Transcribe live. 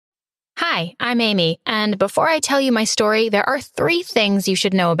Hi, I'm Amy, and before I tell you my story, there are 3 things you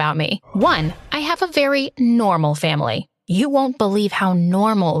should know about me. 1, I have a very normal family. You won't believe how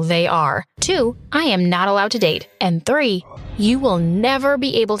normal they are. 2, I am not allowed to date. And 3, you will never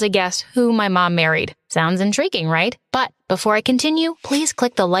be able to guess who my mom married. Sounds intriguing, right? But before I continue, please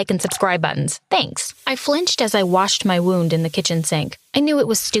click the like and subscribe buttons. Thanks. I flinched as I washed my wound in the kitchen sink. I knew it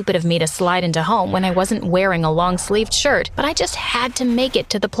was stupid of me to slide into home when I wasn't wearing a long-sleeved shirt, but I just had to make it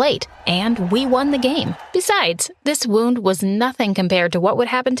to the plate. And we won the game. Besides, this wound was nothing compared to what would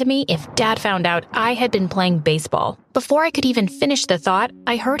happen to me if Dad found out I had been playing baseball. Before I could even finish the thought,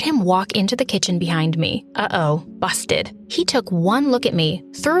 I heard him walk into the kitchen behind me. Uh-oh, busted. He took one look at me,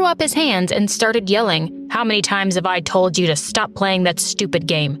 threw up his hands, and started yelling, "How many times have I told you to stop playing that stupid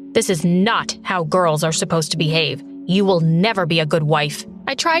game? This is not how girls are supposed to behave. You will never be a good wife."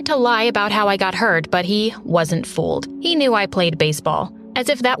 I tried to lie about how I got hurt, but he wasn't fooled. He knew I played baseball. As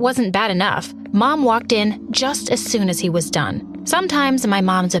if that wasn't bad enough, Mom walked in just as soon as he was done. Sometimes my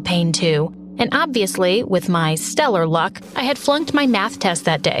mom's a pain too. And obviously, with my stellar luck, I had flunked my math test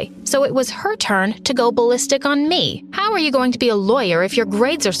that day, so it was her turn to go ballistic on me. "How are you going to be a lawyer if your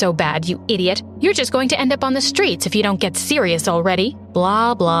grades are so bad, you idiot? You're just going to end up on the streets if you don't get serious already."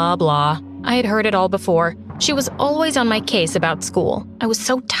 Blah, blah, blah. I had heard it all before. She was always on my case about school. I was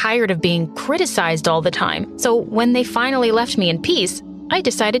so tired of being criticized all the time, so when they finally left me in peace, I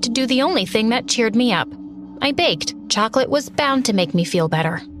decided to do the only thing that cheered me up. I baked. Chocolate was bound to make me feel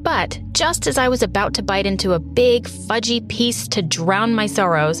better. But just as I was about to bite into a big, fudgy piece to drown my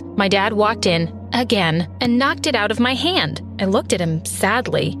sorrows, my dad walked in, again, and knocked it out of my hand. I looked at him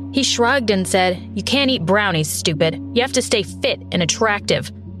sadly. He shrugged and said, "You can't eat brownies, stupid. You have to stay fit and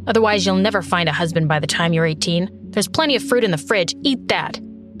attractive. Otherwise, you'll never find a husband by the time you're 18. There's plenty of fruit in the fridge. Eat that."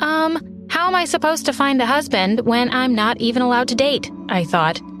 How am I supposed to find a husband when I'm not even allowed to date? I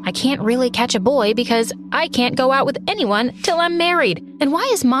thought. I can't really catch a boy because I can't go out with anyone till I'm married. And why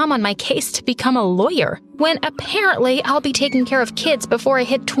is Mom on my case to become a lawyer when apparently I'll be taking care of kids before I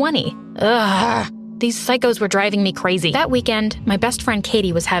hit 20? Ugh. These psychos were driving me crazy. That weekend, my best friend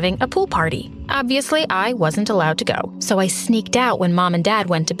Katie was having a pool party. Obviously, I wasn't allowed to go, so I sneaked out when Mom and Dad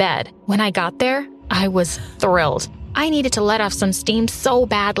went to bed. When I got there, I was thrilled. I needed to let off some steam so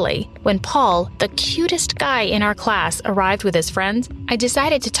badly. When Paul, the cutest guy in our class, arrived with his friends, I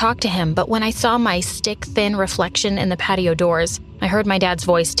decided to talk to him, but when I saw my stick-thin reflection in the patio doors, I heard my dad's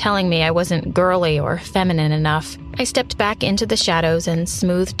voice telling me I wasn't girly or feminine enough. I stepped back into the shadows and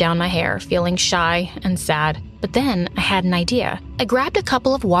smoothed down my hair, feeling shy and sad. But then I had an idea. I grabbed a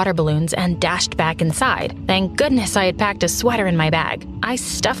couple of water balloons and dashed back inside. Thank goodness I had packed a sweater in my bag. I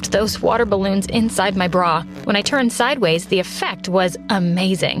stuffed those water balloons inside my bra. When I turned sideways, the effect was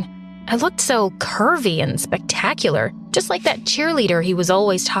amazing. I looked so curvy and spectacular, just like that cheerleader he was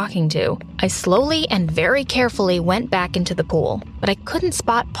always talking to. I slowly and very carefully went back into the pool, but I couldn't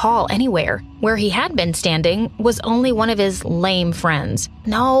spot Paul anywhere. Where he had been standing was only one of his lame friends.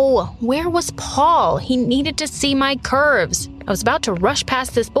 No, where was Paul? He needed to see my curves. I was about to rush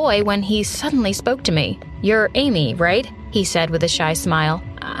past this boy when he suddenly spoke to me. "You're Amy, right?" he said with a shy smile.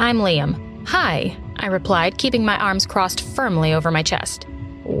 "I'm Liam." "Hi," I replied, keeping my arms crossed firmly over my chest.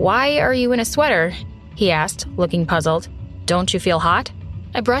 "Why are you in a sweater?" he asked, looking puzzled. "Don't you feel hot?"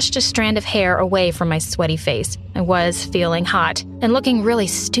 I brushed a strand of hair away from my sweaty face. I was feeling hot, and looking really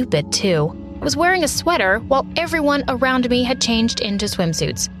stupid, too. I was wearing a sweater while everyone around me had changed into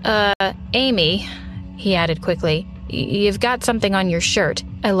swimsuits. Amy," he added quickly, "you've got something on your shirt."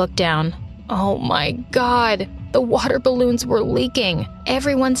 I looked down. Oh my God! The water balloons were leaking.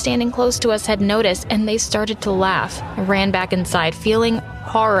 Everyone standing close to us had noticed, and they started to laugh. I ran back inside, feeling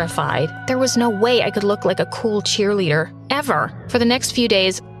horrified. There was no way I could look like a cool cheerleader, ever. For the next few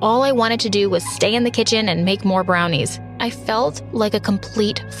days, all I wanted to do was stay in the kitchen and make more brownies. I felt like a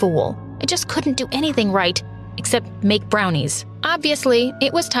complete fool. I just couldn't do anything right, except make brownies. Obviously,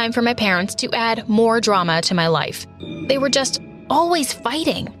 it was time for my parents to add more drama to my life. They were just always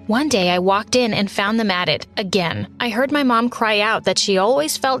fighting. One day I walked in and found them at it again. I heard my mom cry out that she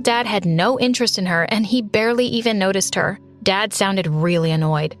always felt Dad had no interest in her and he barely even noticed her. Dad sounded really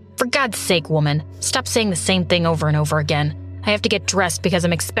annoyed. "For God's sake, woman, stop saying the same thing over and over again. I have to get dressed because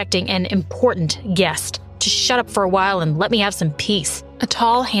I'm expecting an important guest. Just shut up for a while and let me have some peace." A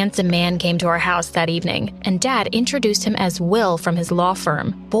tall, handsome man came to our house that evening, and Dad introduced him as Will from his law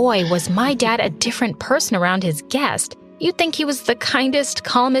firm. Boy, was my dad a different person around his guest. You'd think he was the kindest,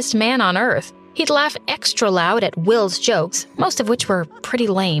 calmest man on earth. He'd laugh extra loud at Will's jokes, most of which were pretty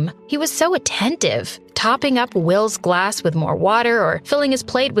lame. He was so attentive, topping up Will's glass with more water or filling his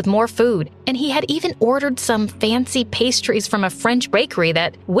plate with more food. And he had even ordered some fancy pastries from a French bakery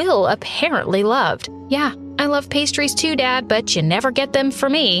that Will apparently loved. Yeah, I love pastries too, Dad, but you never get them for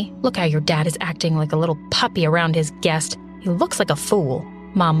me. Look how your dad is acting like a little puppy around his guest. He looks like a fool,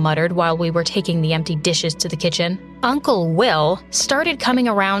 Mom muttered while we were taking the empty dishes to the kitchen. Uncle Will started coming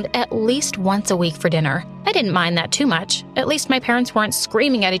around at least once a week for dinner. I didn't mind that too much. At least my parents weren't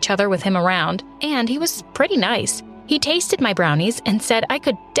screaming at each other with him around, and he was pretty nice. He tasted my brownies and said I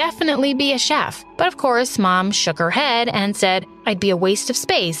could definitely be a chef. But of course, Mom shook her head and said I'd be a waste of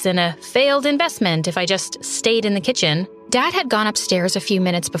space and a failed investment if I just stayed in the kitchen. Dad had gone upstairs a few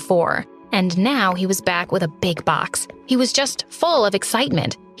minutes before, and now he was back with a big box. He was just full of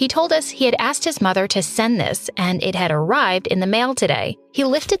excitement. He told us he had asked his mother to send this, and it had arrived in the mail today. He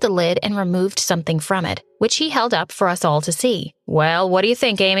lifted the lid and removed something from it, which he held up for us all to see. "Well, what do you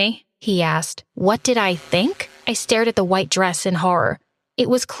think, Amy?" he asked. What did I think? I stared at the white dress in horror. It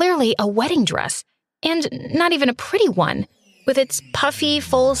was clearly a wedding dress, and not even a pretty one. With its puffy,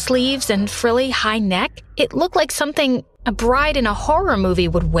 full sleeves and frilly high neck, it looked like something a bride in a horror movie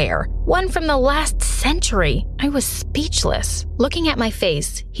would wear, one from the last century. I was speechless. Looking at my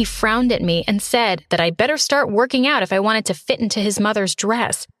face, he frowned at me and said that I'd better start working out if I wanted to fit into his mother's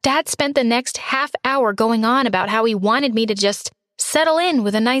dress. Dad spent the next half hour going on about how he wanted me to just settle in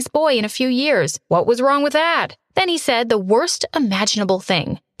with a nice boy in a few years. What was wrong with that? Then he said the worst imaginable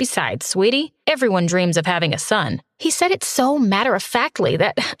thing. Besides, sweetie, everyone dreams of having a son. He said it so matter-of-factly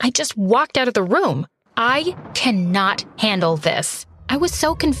that I just walked out of the room. I cannot handle this. I was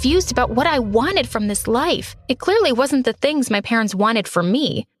so confused about what I wanted from this life. It clearly wasn't the things my parents wanted for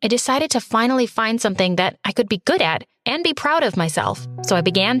me. I decided to finally find something that I could be good at and be proud of myself. So I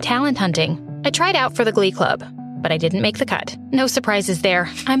began talent hunting. I tried out for the Glee Club, but I didn't make the cut. No surprises there.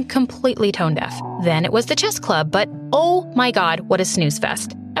 I'm completely tone deaf. Then it was the chess club, but oh my God, what a snooze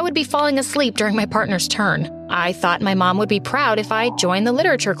fest. I would be falling asleep during my partner's turn. I thought my mom would be proud if I joined the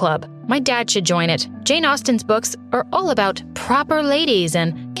literature club. My dad should join it. Jane Austen's books are all about proper ladies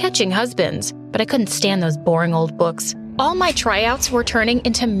and catching husbands, but I couldn't stand those boring old books. All my tryouts were turning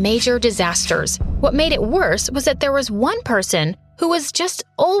into major disasters. What made it worse was that there was one person who was just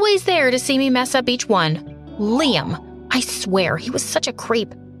always there to see me mess up each one. Liam. I swear, he was such a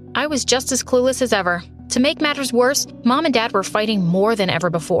creep. I was just as clueless as ever. To make matters worse, Mom and Dad were fighting more than ever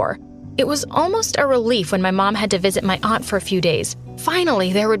before. It was almost a relief when my mom had to visit my aunt for a few days.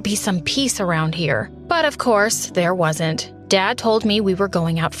 Finally, there would be some peace around here. But of course, there wasn't. Dad told me we were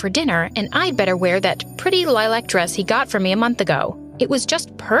going out for dinner, and I'd better wear that pretty lilac dress he got for me a month ago. It was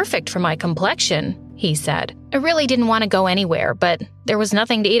just perfect for my complexion, he said. I really didn't want to go anywhere, but there was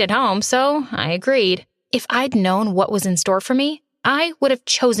nothing to eat at home, so I agreed. If I'd known what was in store for me, I would have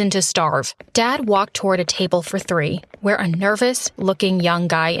chosen to starve. Dad walked toward a table for 3, where a nervous-looking young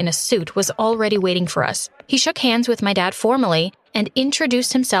guy in a suit was already waiting for us. He shook hands with my dad formally and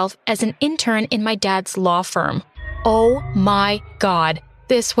introduced himself as an intern in my dad's law firm. Oh my God,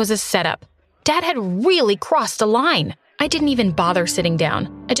 this was a setup. Dad had really crossed a line. I didn't even bother sitting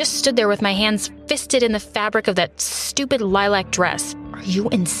down. I just stood there with my hands fisted in the fabric of that stupid lilac dress. Are you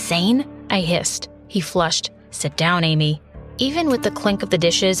insane? I hissed. He flushed. Sit down, Amy. Even with the clink of the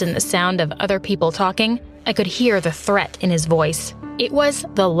dishes and the sound of other people talking, I could hear the threat in his voice. It was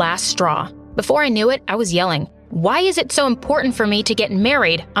the last straw. Before I knew it, I was yelling, "Why is it so important for me to get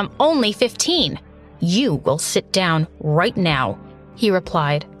married? I'm only 15. You will sit down right now," he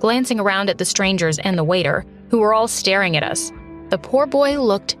replied, glancing around at the strangers and the waiter, who were all staring at us. The poor boy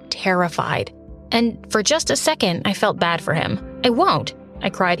looked terrified. And for just a second, I felt bad for him. "I won't," I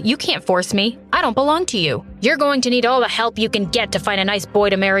cried. "You can't force me. I don't belong to you. You're going to need all the help you can get to find a nice boy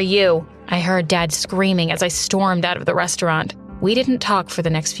to marry you." I heard Dad screaming as I stormed out of the restaurant. We didn't talk for the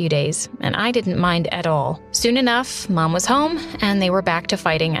next few days, and I didn't mind at all. Soon enough, Mom was home, and they were back to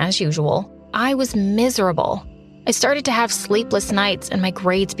fighting as usual. I was miserable. I started to have sleepless nights, and my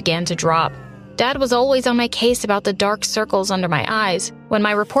grades began to drop. Dad was always on my case about the dark circles under my eyes. When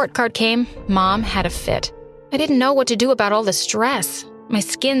my report card came, Mom had a fit. I didn't know what to do about all the stress. My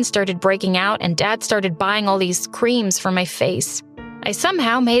skin started breaking out, and Dad started buying all these creams for my face. I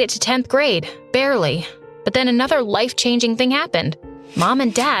somehow made it to 10th grade, barely. But then another life-changing thing happened. Mom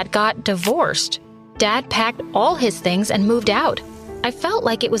and Dad got divorced. Dad packed all his things and moved out. I felt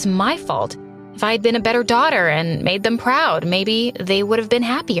like it was my fault. If I had been a better daughter and made them proud, maybe they would have been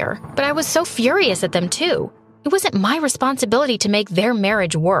happier. But I was so furious at them, too. It wasn't my responsibility to make their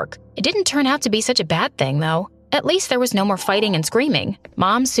marriage work. It didn't turn out to be such a bad thing, though. At least there was no more fighting and screaming.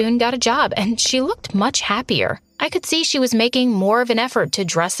 Mom soon got a job, and she looked much happier. I could see she was making more of an effort to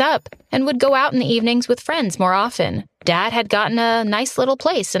dress up and would go out in the evenings with friends more often. Dad had gotten a nice little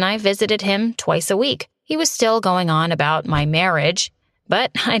place, and I visited him twice a week. He was still going on about my marriage,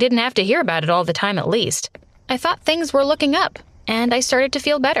 but I didn't have to hear about it all the time at least. I thought things were looking up, and I started to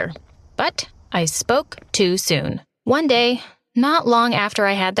feel better. But I spoke too soon. One day, not long after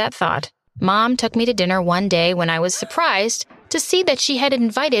I had that thought, Mom took me to dinner one day when I was surprised to see that she had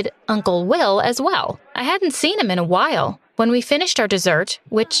invited Uncle Will as well. I hadn't seen him in a while. When we finished our dessert,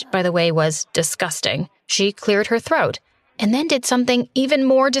 which, by the way, was disgusting, she cleared her throat and then did something even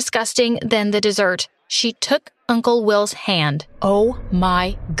more disgusting than the dessert. She took Uncle Will's hand. Oh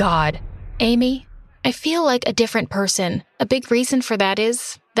my God. Amy, I feel like a different person. A big reason for that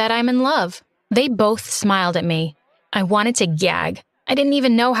is that I'm in love. They both smiled at me. I wanted to gag. I didn't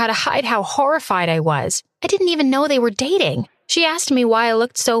even know how to hide how horrified I was. I didn't even know they were dating. She asked me why I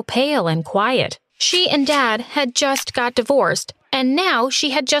looked so pale and quiet. She and Dad had just got divorced, and now she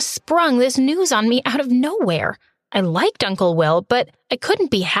had just sprung this news on me out of nowhere. I liked Uncle Will, but I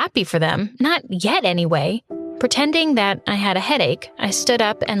couldn't be happy for them, not yet anyway. Pretending that I had a headache, I stood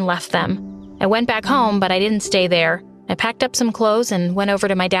up and left them. I went back home, but I didn't stay there. I packed up some clothes and went over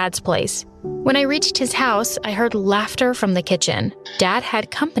to my dad's place. When I reached his house, I heard laughter from the kitchen. Dad had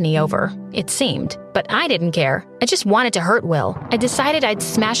company over, it seemed, but I didn't care. I just wanted to hurt Will. I decided I'd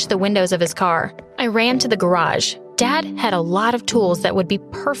smash the windows of his car. I ran to the garage. Dad had a lot of tools that would be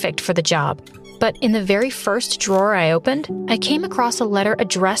perfect for the job. But in the very first drawer I opened, I came across a letter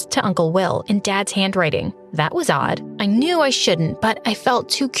addressed to Uncle Will in Dad's handwriting. That was odd. I knew I shouldn't, but I felt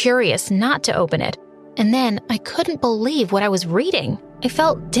too curious not to open it. And then I couldn't believe what I was reading. I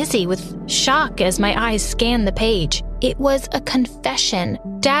felt dizzy with shock as my eyes scanned the page. It was a confession.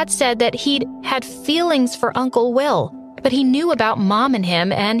 Dad said that he'd had feelings for Uncle Will, but he knew about Mom and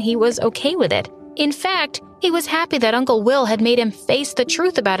him, and he was okay with it. In fact, he was happy that Uncle Will had made him face the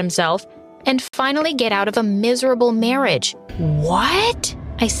truth about himself and finally get out of a miserable marriage. What?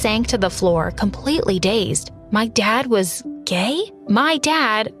 I sank to the floor, completely dazed. My dad was gay? My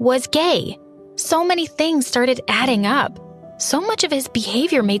dad was gay. So many things started adding up. So much of his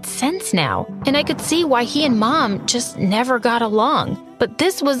behavior made sense now, and I could see why he and Mom just never got along. But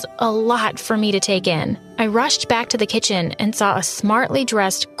this was a lot for me to take in. I rushed back to the kitchen and saw a smartly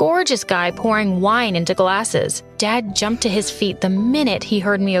dressed, gorgeous guy pouring wine into glasses. Dad jumped to his feet the minute he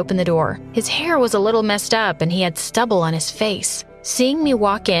heard me open the door. His hair was a little messed up and he had stubble on his face. Seeing me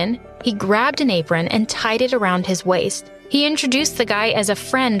walk in, he grabbed an apron and tied it around his waist. He introduced the guy as a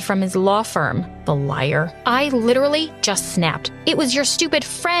friend from his law firm. The liar. I literally just snapped. It was your stupid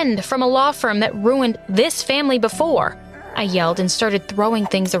friend from a law firm that ruined this family before. I yelled and started throwing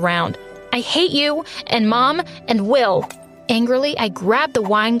things around. I hate you and Mom and Will. Angrily, I grabbed the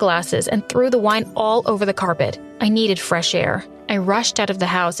wine glasses and threw the wine all over the carpet. I needed fresh air. I rushed out of the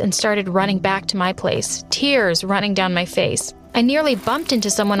house and started running back to my place, tears running down my face. I nearly bumped into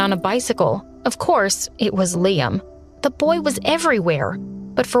someone on a bicycle. Of course, it was Liam. The boy was everywhere.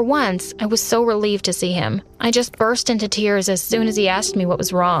 But for once, I was so relieved to see him. I just burst into tears as soon as he asked me what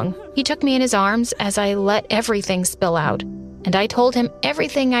was wrong. He took me in his arms as I let everything spill out, and I told him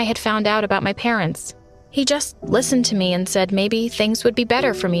everything I had found out about my parents. He just listened to me and said maybe things would be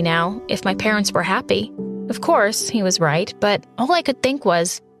better for me now if my parents were happy. Of course, he was right, but all I could think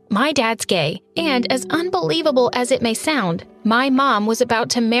was, my dad's gay, and as unbelievable as it may sound, my mom was about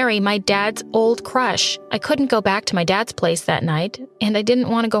to marry my dad's old crush. I couldn't go back to my dad's place that night, and I didn't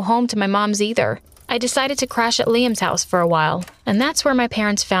want to go home to my mom's either. I decided to crash at Liam's house for a while, and that's where my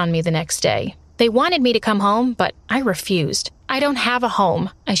parents found me the next day. They wanted me to come home, but I refused. I don't have a home,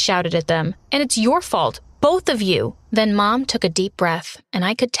 I shouted at them, and it's your fault, both of you. Then Mom took a deep breath, and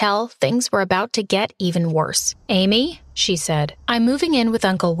I could tell things were about to get even worse. Amy, she said, I'm moving in with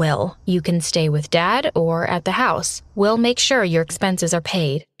Uncle Will. You can stay with Dad or at the house. We'll make sure your expenses are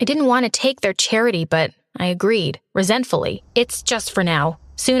paid. I didn't want to take their charity, but I agreed, resentfully. It's just for now.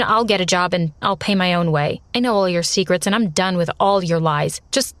 Soon I'll get a job and I'll pay my own way. I know all your secrets and I'm done with all your lies.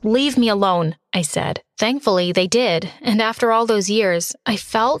 Just leave me alone, I said. Thankfully, they did, and after all those years, I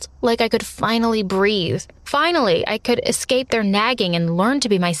felt like I could finally breathe. Finally, I could escape their nagging and learn to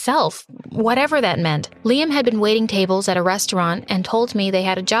be myself, whatever that meant. Liam had been waiting tables at a restaurant and told me they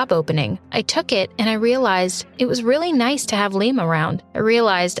had a job opening. I took it and I realized it was really nice to have Liam around. I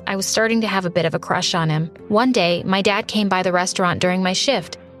realized I was starting to have a bit of a crush on him. One day, my dad came by the restaurant during my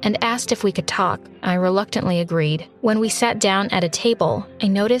shift and asked if we could talk. I reluctantly agreed. When we sat down at a table, I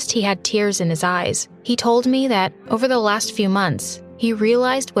noticed he had tears in his eyes. He told me that over the last few months, he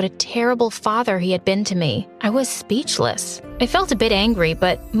realized what a terrible father he had been to me. I was speechless. I felt a bit angry,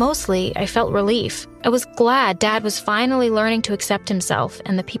 but mostly I felt relief. I was glad Dad was finally learning to accept himself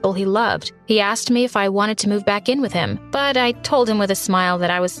and the people he loved. He asked me if I wanted to move back in with him, but I told him with a smile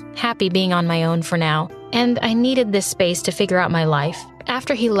that I was happy being on my own for now, and I needed this space to figure out my life.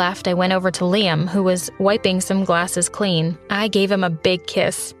 After he left, I went over to Liam, who was wiping some glasses clean. I gave him a big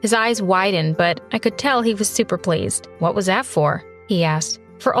kiss. His eyes widened, but I could tell he was super pleased. "What was that for?" he asked.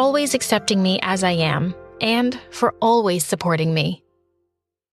 "For always accepting me as I am, and for always supporting me."